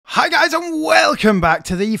Hi guys and welcome back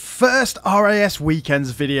to the first RIS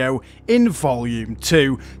Weekends video in Volume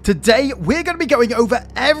 2. Today we're going to be going over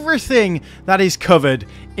everything that is covered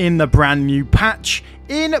in the brand new patch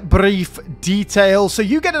in brief detail so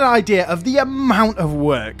you get an idea of the amount of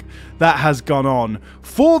work that has gone on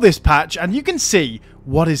for this patch and you can see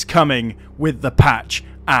what is coming with the patch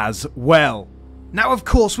as well. Now, of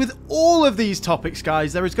course, with all of these topics,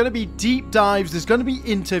 guys, there is going to be deep dives, there's going to be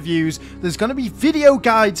interviews, there's going to be video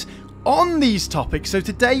guides on these topics. So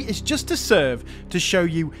today is just to serve to show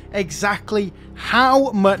you exactly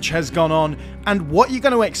how much has gone on and what you're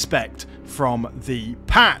going to expect from the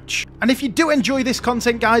patch. And if you do enjoy this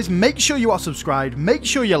content, guys, make sure you are subscribed, make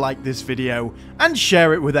sure you like this video, and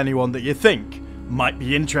share it with anyone that you think might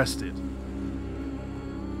be interested.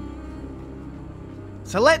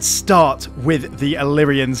 So let's start with the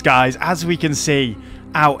Illyrians, guys. As we can see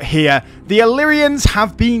out here, the Illyrians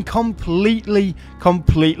have been completely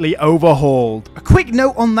overhauled. A quick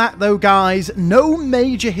note on that though, guys, no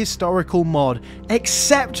major historical mod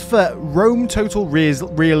except for Rome Total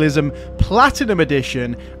Realism Platinum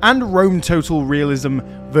Edition and Rome Total Realism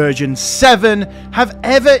version 7 have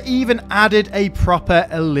ever even added a proper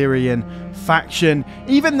Illyrian faction.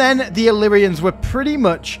 Even then, the Illyrians were pretty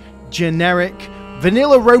much generic.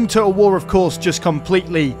 Vanilla Rome Total War, of course, just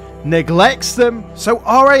completely neglects them. So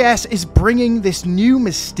RIS is bringing this new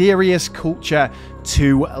mysterious culture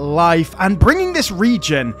to life and bringing this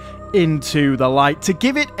region into the light to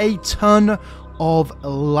give it a ton of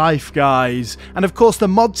life, guys. And of course, the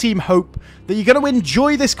mod team hope that you're going to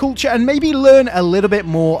enjoy this culture and maybe learn a little bit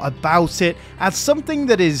more about it as something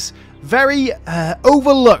that is very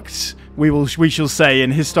overlooked, we shall say,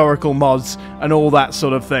 in historical mods and all that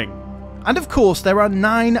sort of thing. And of course, there are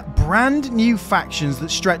 9 brand new factions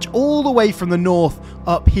that stretch all the way from the north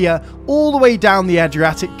up here, all the way down the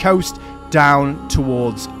Adriatic coast, down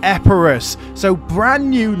towards Epirus. So brand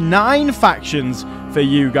new 9 factions for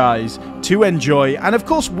you guys to enjoy. And of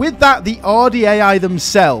course, with that, the RDAI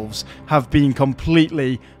themselves have been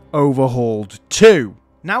completely overhauled too.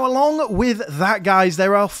 Now, along with that, guys,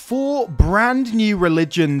 there are 4 brand new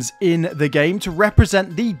religions in the game to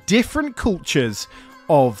represent the different cultures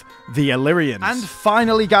of the Illyrians. And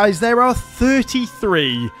finally, guys, there are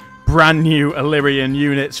 33 brand new Illyrian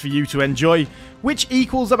units for you to enjoy, which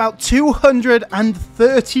equals about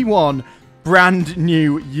 231 brand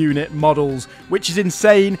new unit models, which is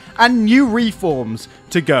insane, and new reforms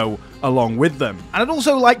to go along with them. And I'd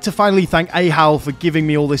also like to finally thank Ahal for giving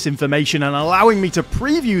me all this information and allowing me to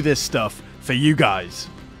preview this stuff for you guys.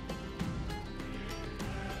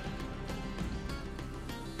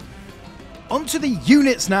 Onto the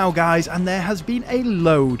units now, guys, and there has been a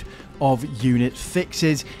load of unit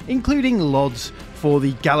fixes, including LODs for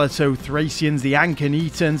the Galato-Thracians, the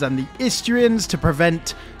Anconetans, and the Istrians to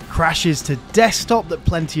prevent crashes to desktop that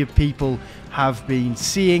plenty of people have been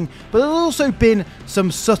seeing. But there's also been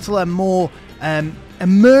some subtler, more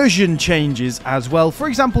immersion changes as well. For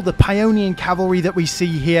example, the Paeonian cavalry that we see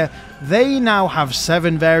here, they now have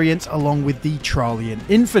 7 variants along with the Trallian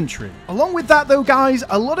infantry. Along with that though, guys,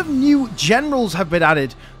 a lot of new generals have been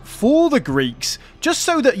added for the Greeks, just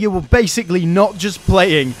so that you were basically not just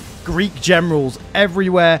playing Greek generals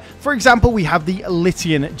everywhere. For example, we have the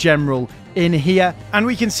Lytian general in here, and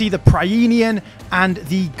we can see the Prienian and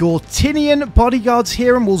the Gortinian bodyguards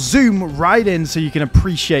here, and we'll zoom right in so you can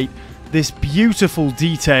appreciate this beautiful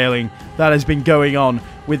detailing that has been going on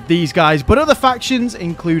with these guys. But other factions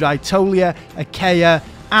include Aetolia, Achaia,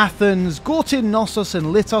 Athens, Gortyn, Knossos, and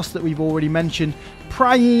Litos that we've already mentioned,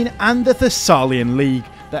 Priene, and the Thessalian League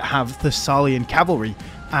that have Thessalian cavalry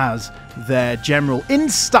as their general. In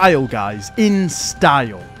style, guys, in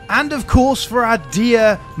style. And of course, for our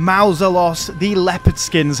dear Mausolos, the leopard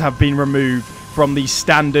skins have been removed from the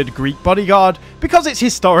standard Greek bodyguard because it's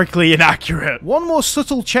historically inaccurate. One more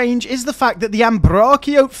subtle change is the fact that the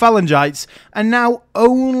Ambrachiote Phalangites are now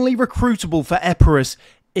only recruitable for Epirus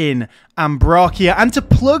in Ambrachia, and to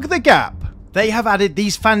plug the gap, they have added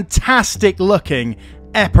these fantastic looking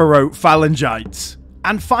Epirote Phalangites.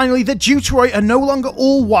 And finally, the Deuteroi are no longer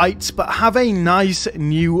all white, but have a nice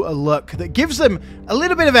new look that gives them a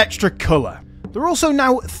little bit of extra colour. There are also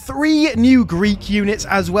now 3 new Greek units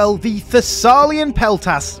as well. The Thessalian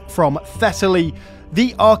Peltas from Thessaly,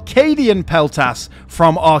 the Arcadian Peltas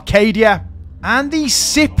from Arcadia, and the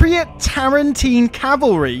Cypriot Tarentine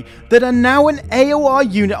Cavalry that are now an AOR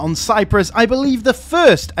unit on Cyprus. I believe the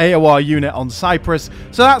first AOR unit on Cyprus,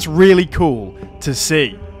 so that's really cool to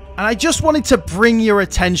see. And I just wanted to bring your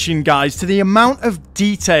attention, guys, to the amount of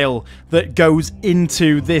detail that goes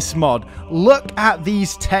into this mod. Look at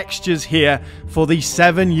these textures here for the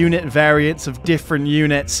 7 unit variants of different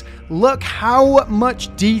units. Look how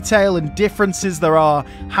much detail and differences there are,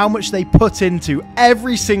 how much they put into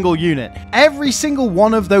every single unit. Every single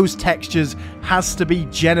one of those textures has to be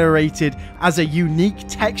generated as a unique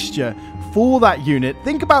texture for that unit.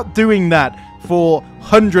 Think about doing that for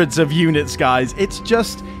hundreds of units, guys. It's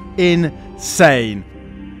just insane.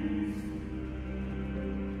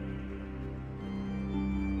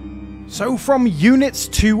 So from units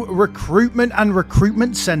to recruitment and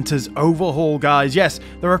recruitment centers overhaul, guys. Yes,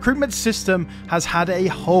 the recruitment system has had a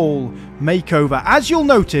whole makeover. As you'll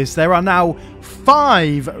notice, there are now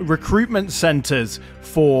 5 recruitment centers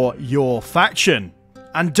for your faction.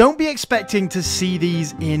 And don't be expecting to see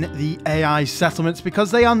these in the AI settlements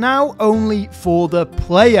because they are now only for the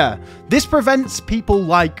player. This prevents people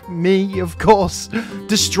like me, of course,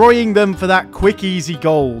 destroying them for that quick, easy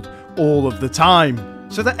gold all of the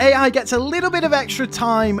time. So the AI gets a little bit of extra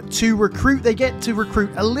time to recruit. They get to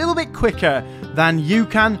recruit a little bit quicker than you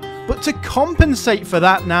can. But to compensate for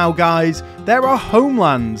that now, guys, there are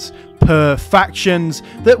homelands per factions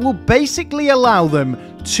that will basically allow them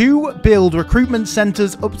to build recruitment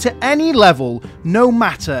centers up to any level, no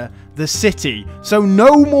matter the city. So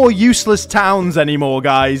no more useless towns anymore,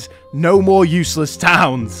 guys. No more useless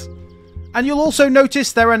towns. And you'll also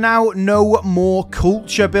notice there are now no more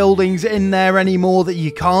culture buildings in there anymore that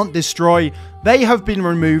you can't destroy. They have been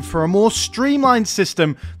removed for a more streamlined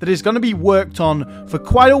system that is going to be worked on for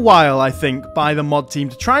quite a while, I think, by the mod team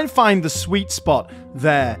to try and find the sweet spot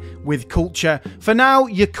there with culture. For now,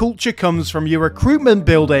 your culture comes from your recruitment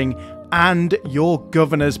building and your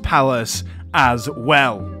governor's palace as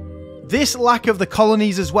well. This lack of the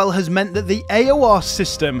colonies as well has meant that the AOR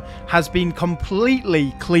system has been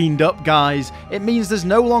completely cleaned up, guys. It means there's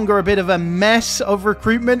no longer a bit of a mess of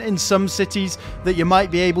recruitment in some cities that you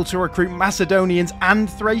might be able to recruit Macedonians and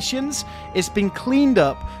Thracians. It's been cleaned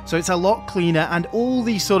up, so it's a lot cleaner, and all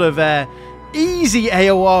these sort of easy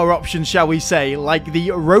AOR options, shall we say, like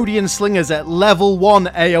the Rhodian Slingers at level 1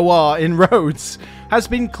 AOR in Rhodes, has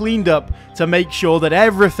been cleaned up to make sure that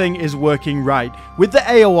everything is working right with the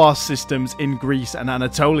AOR systems in Greece and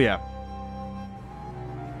Anatolia.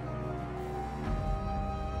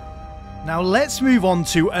 Now let's move on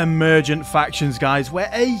to emergent factions, guys, where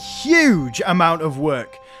a huge amount of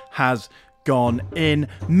work has gone in.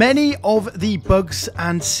 Many of the bugs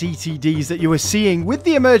and CTDs that you were seeing with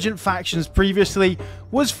the emergent factions previously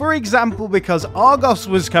was, for example, because Argos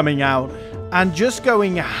was coming out and just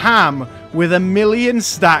going ham with 1 million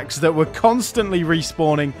stacks that were constantly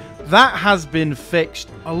respawning. That has been fixed,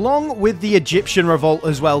 along with the Egyptian revolt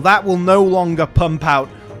as well. That will no longer pump out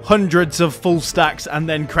hundreds of full stacks and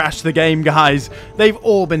then crash the game, guys. They've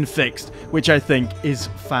all been fixed, which I think is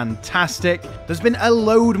fantastic. There's been a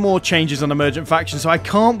load more changes on emergent factions, so I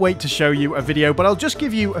can't wait to show you a video, but I'll just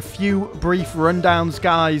give you a few brief rundowns,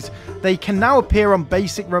 guys. They can now appear on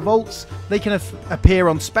basic revolts. They can appear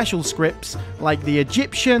on special scripts like the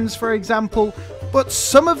Egyptians, for example, but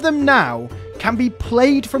some of them now can be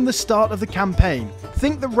played from the start of the campaign.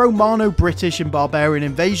 Think the Romano-British and Barbarian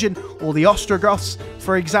Invasion, or the Ostrogoths,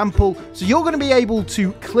 for example. So you're going to be able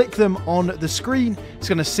to click them on the screen. It's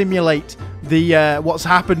going to simulate the what's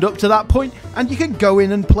happened up to that point, and you can go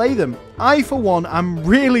in and play them. I, for one, am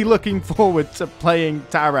really looking forward to playing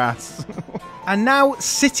Taras. And now,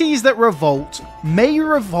 cities that revolt may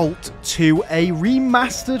revolt to a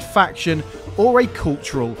remastered faction or a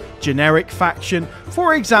cultural generic faction.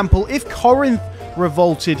 For example, if Corinth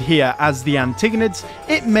revolted here as the Antigonids,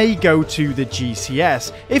 it may go to the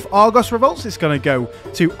GCS. If Argos revolts, it's going to go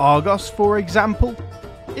to Argos, for example.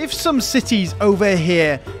 If some cities over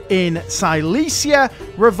here in Cilicia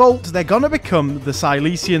revolt, they're going to become the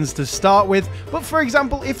Cilicians to start with. But for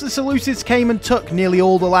example, if the Seleucids came and took nearly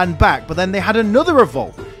all the land back, but then they had another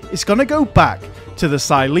revolt, it's going to go back to the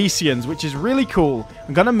Cilicians, which is really cool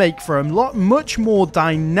and going to make for a much more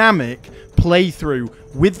dynamic playthrough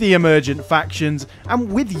with the emergent factions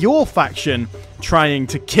and with your faction trying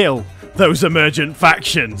to kill those emergent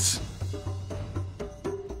factions.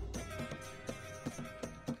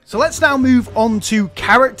 So let's now move on to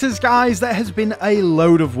characters, guys. There has been a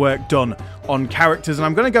load of work done on characters, and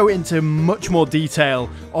I'm going to go into much more detail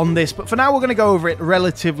on this, but for now we're going to go over it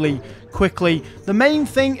relatively quickly. The main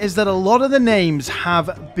thing is that a lot of the names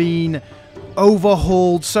have been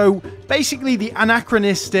overhauled. So basically the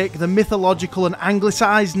anachronistic, the mythological and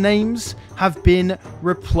anglicized names have been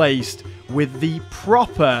replaced with the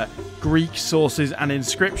proper Greek sources and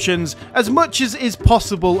inscriptions, as much as is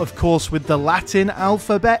possible, of course, with the Latin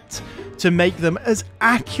alphabet, to make them as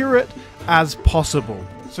accurate as possible.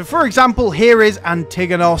 So for example, here is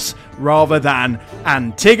Antigonos rather than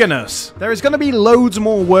Antigonus. There is going to be loads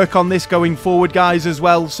more work on this going forward, guys, as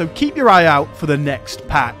well, so keep your eye out for the next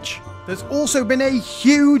patch. There's also been a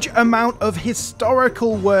huge amount of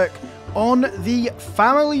historical work on the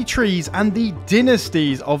family trees and the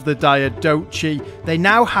dynasties of the Diadochi. They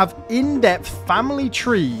now have in-depth family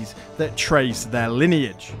trees that trace their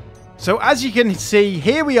lineage. So as you can see,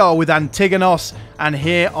 here we are with Antigonos, and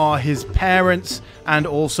here are his parents, and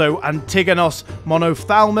also Antigonos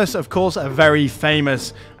Monophthalmus, of course, a very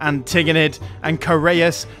famous Antigonid, and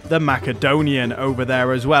Choreus the Macedonian over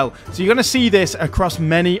there as well. So you're going to see this across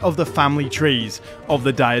many of the family trees of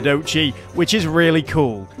the Diadochi, which is really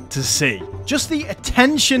cool to see. Just the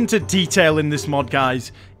attention to detail in this mod,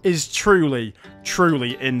 guys, is truly,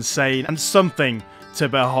 truly insane and something to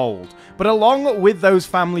behold. But along with those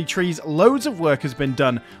family trees, loads of work has been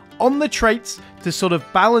done on the traits to sort of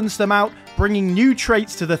balance them out, bringing new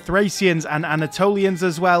traits to the Thracians and Anatolians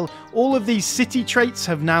as well. All of these city traits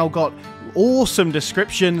have now got awesome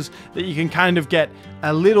descriptions that you can kind of get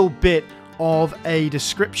a little bit of a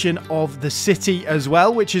description of the city as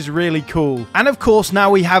well, which is really cool. And of course,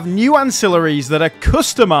 now we have new ancillaries that are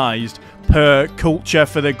customized per culture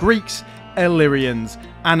for the Greeks, Illyrians,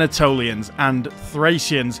 Anatolians, and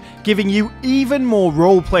Thracians, giving you even more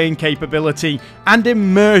role-playing capability and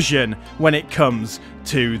immersion when it comes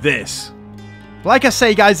to this. Like I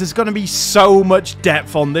say, guys, there's going to be so much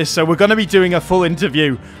depth on this, so we're going to be doing a full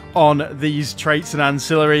interview on these traits and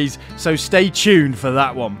ancillaries, so stay tuned for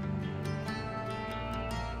that one.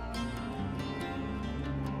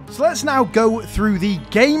 So let's now go through the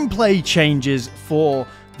gameplay changes for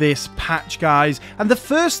this patch, guys, and the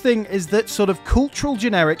first thing is that sort of cultural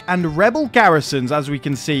generic and rebel garrisons, as we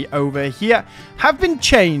can see over here, have been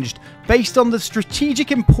changed based on the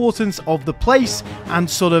strategic importance of the place and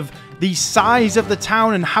sort of the size of the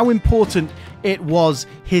town and how important it was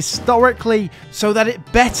historically, so that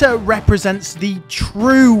it better represents the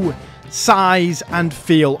true size and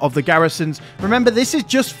feel of the garrisons. Remember, this is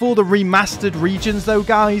just for the remastered regions though,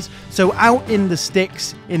 guys, so out in the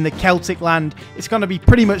sticks, in the Celtic land, it's going to be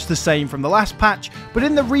pretty much the same from the last patch, but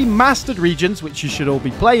in the remastered regions, which you should all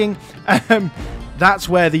be playing, that's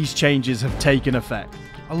where these changes have taken effect.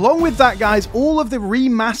 Along with that, guys, all of the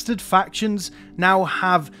remastered factions now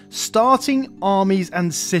have starting armies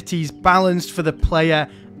and cities balanced for the player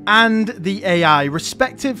and the AI,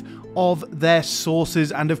 respective of their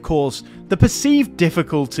sources and, of course, the perceived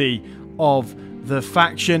difficulty of the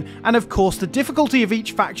faction. And, of course, the difficulty of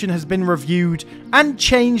each faction has been reviewed and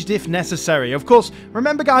changed if necessary. Of course,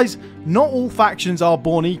 remember, guys, not all factions are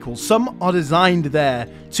born equal. Some are designed there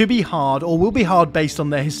to be hard or will be hard based on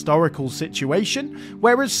their historical situation,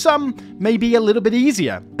 whereas some may be a little bit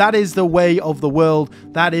easier. That is the way of the world.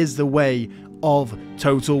 That is the way of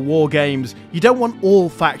Total War games. You don't want all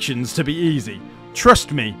factions to be easy.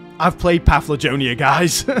 Trust me, I've played Paphlagonia,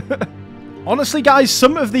 guys. Honestly, guys,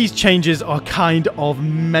 some of these changes are kind of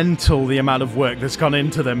mental, the amount of work that's gone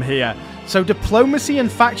into them here. So diplomacy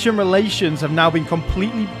and faction relations have now been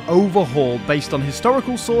completely overhauled based on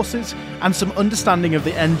historical sources and some understanding of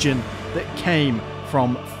the engine that came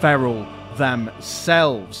from Feral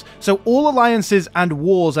themselves. So all alliances and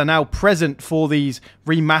wars are now present for these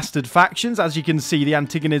remastered factions. As you can see, the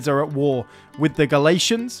Antigonids are at war with the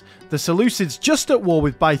Galatians, the Seleucids just at war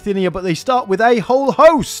with Bithynia, but they start with a whole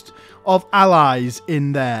host of allies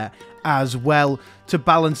in there as well to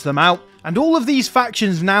balance them out. And all of these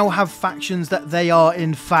factions now have factions that they are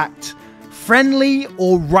in fact friendly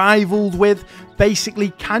or rivaled with,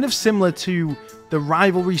 basically kind of similar to the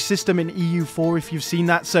rivalry system in EU4, if you've seen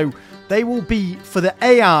that. So they will be, for the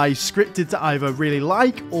AI, scripted to either really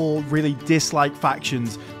like or really dislike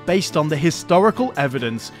factions based on the historical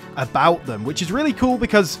evidence about them, which is really cool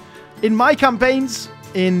because in my campaigns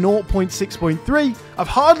in 0.6.3, I've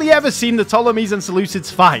hardly ever seen the Ptolemies and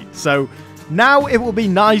Seleucids fight. So now it will be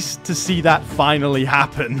nice to see that finally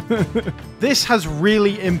happen. This has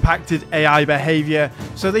really impacted AI behavior,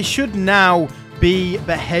 so they should now be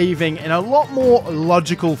behaving in a lot more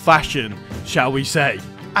logical fashion, shall we say.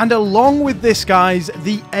 And along with this, guys,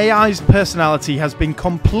 the AI's personality has been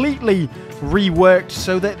completely reworked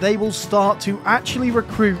so that they will start to actually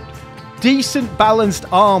recruit decent balanced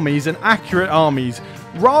armies and accurate armies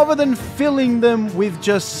rather than filling them with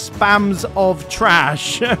just spams of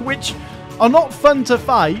trash, which are not fun to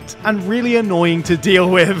fight and really annoying to deal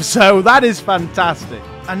with. So that is fantastic.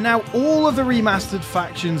 And now all of the remastered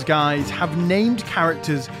factions, guys, have named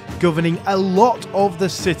characters governing a lot of the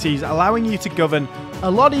cities, allowing you to govern a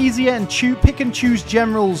lot easier and pick and choose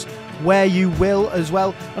generals where you will as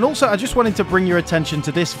well. And also, I just wanted to bring your attention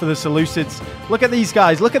to this for the Seleucids. Look at these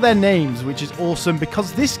guys. Look at their names, which is awesome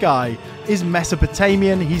because this guy is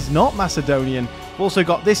Mesopotamian. He's not Macedonian. We've also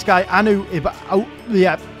got this guy, Anu... Oh,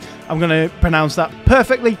 yeah, I'm going to pronounce that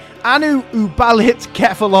perfectly. Anu Ubalit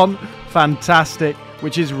Kephalon. Fantastic,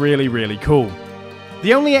 which is really, really cool.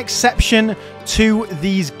 The only exception to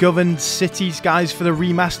these governed cities, guys, for the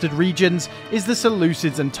remastered regions is the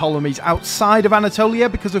Seleucids and Ptolemies outside of Anatolia,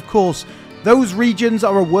 because, of course, those regions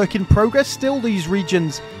are a work in progress. Still, these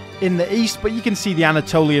regions in the east, but you can see the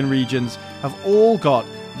Anatolian regions have all got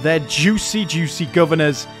their juicy, juicy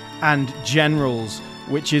governors and generals,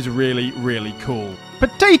 which is really, really cool.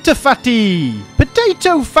 Potato fatty!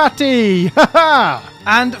 Potato fatty! Haha!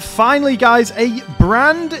 And finally, guys, a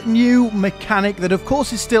brand new mechanic that, of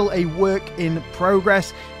course, is still a work in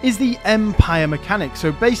progress is the Empire mechanic.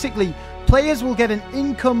 So basically, players will get an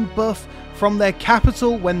income buff from their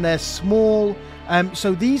capital when they're small.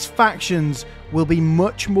 So these factions will be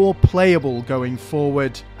much more playable going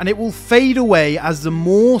forward, and it will fade away as the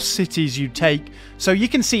more cities you take. So you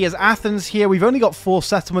can see as Athens here, we've only got 4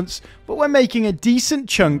 settlements, but we're making a decent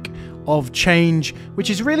chunk of change, which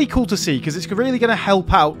is really cool to see because it's really going to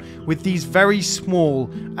help out with these very small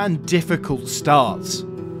and difficult starts.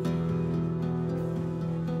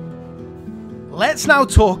 Let's now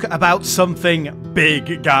talk about something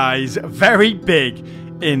big, guys. Very big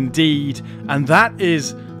indeed, and that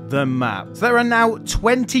is the map. So there are now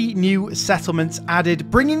 20 new settlements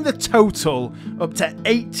added, bringing the total up to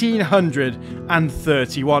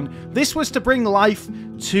 1,831. This was to bring life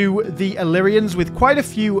to the Illyrians, with quite a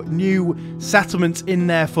few new settlements in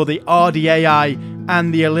there for the RDAI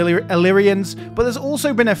and the Illyrians, but there's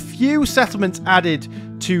also been a few settlements added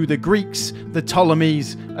to the Greeks, the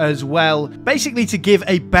Ptolemies as well, basically to give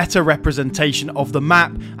a better representation of the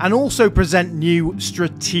map and also present new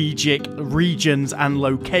strategic regions and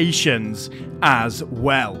locations as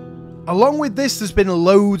well. Along with this, there's been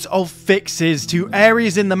loads of fixes to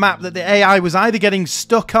areas in the map that the AI was either getting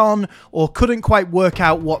stuck on or couldn't quite work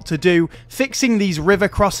out what to do, fixing these river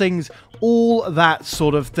crossings, all that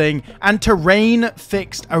sort of thing, and terrain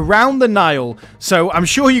fixed around the Nile. So I'm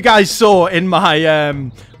sure you guys saw in my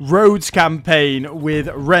roads campaign with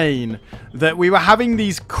rain that we were having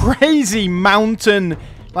these crazy mountain,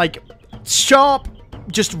 like sharp,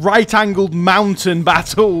 just right-angled mountain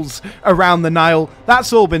battles around the Nile.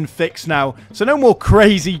 That's all been fixed now, so no more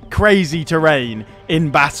crazy terrain in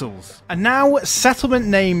battles. And now settlement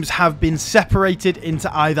names have been separated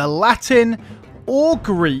into either Latin or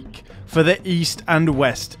Greek for the east and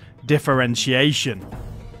west differentiation.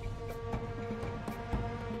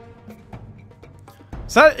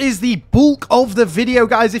 So that is the bulk of the video,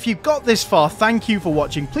 guys. If you've got this far, thank you for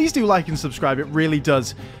watching. Please do like and subscribe. It really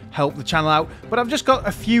does help the channel out. But I've just got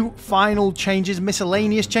a few final changes,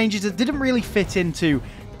 miscellaneous changes that didn't really fit into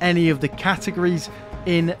any of the categories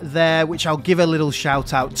in there, which I'll give a little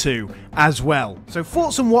shout out to as well. So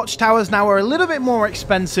forts and watchtowers now are a little bit more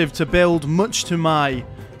expensive to build, much to my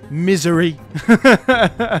misery.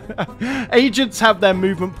 Agents have their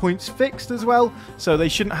movement points fixed as well, so they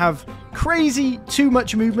shouldn't have crazy too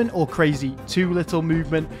much movement or crazy too little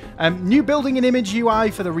movement. New building and image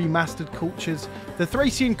UI for the remastered cultures. The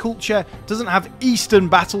Thracian culture doesn't have Eastern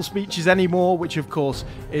battle speeches anymore, which of course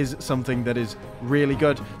is something that is really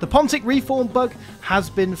good. The Pontic reform bug has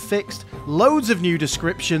been fixed. Loads of new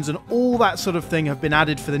descriptions and all that sort of thing have been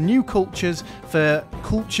added for the new cultures, for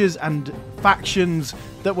cultures and factions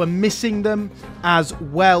that were missing them as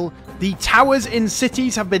well. The towers in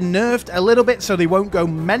cities have been nerfed a little bit so they won't go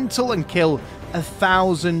mental and kill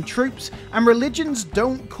 1,000 troops, and religions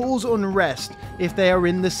don't cause unrest if they are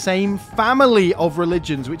in the same family of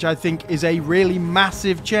religions, which I think is a really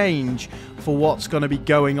massive change for what's going to be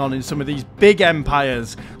going on in some of these big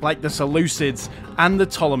empires like the Seleucids and the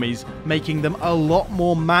Ptolemies, making them a lot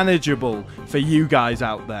more manageable for you guys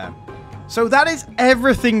out there. So that is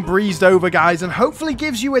everything breezed over, guys, and hopefully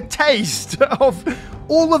gives you a taste of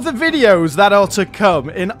all of the videos that are to come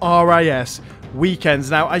in RIS Weekends.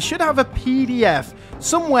 Now, I should have a PDF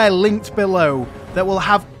somewhere linked below that will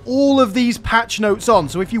have all of these patch notes on.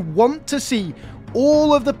 So if you want to see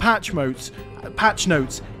all of the patch notes,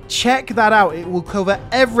 check that out. It will cover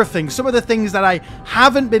everything. Some of the things that I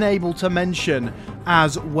haven't been able to mention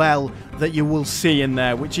as well that you will see in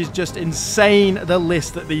there, which is just insane. The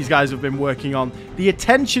list that these guys have been working on, the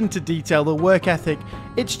attention to detail, the work ethic,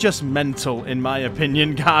 it's just mental in my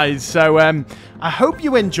opinion, guys. So I hope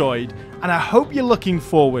you enjoyed, and I hope you're looking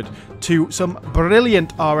forward to some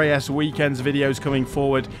brilliant RIS Weekends videos coming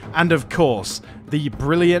forward, and of course the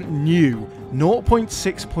brilliant new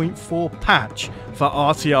 0.6.4 patch for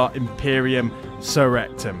RTR Imperium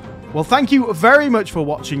Surrectum. Well, thank you very much for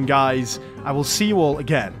watching, guys. I will see you all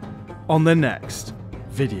again on the next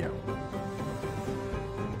video.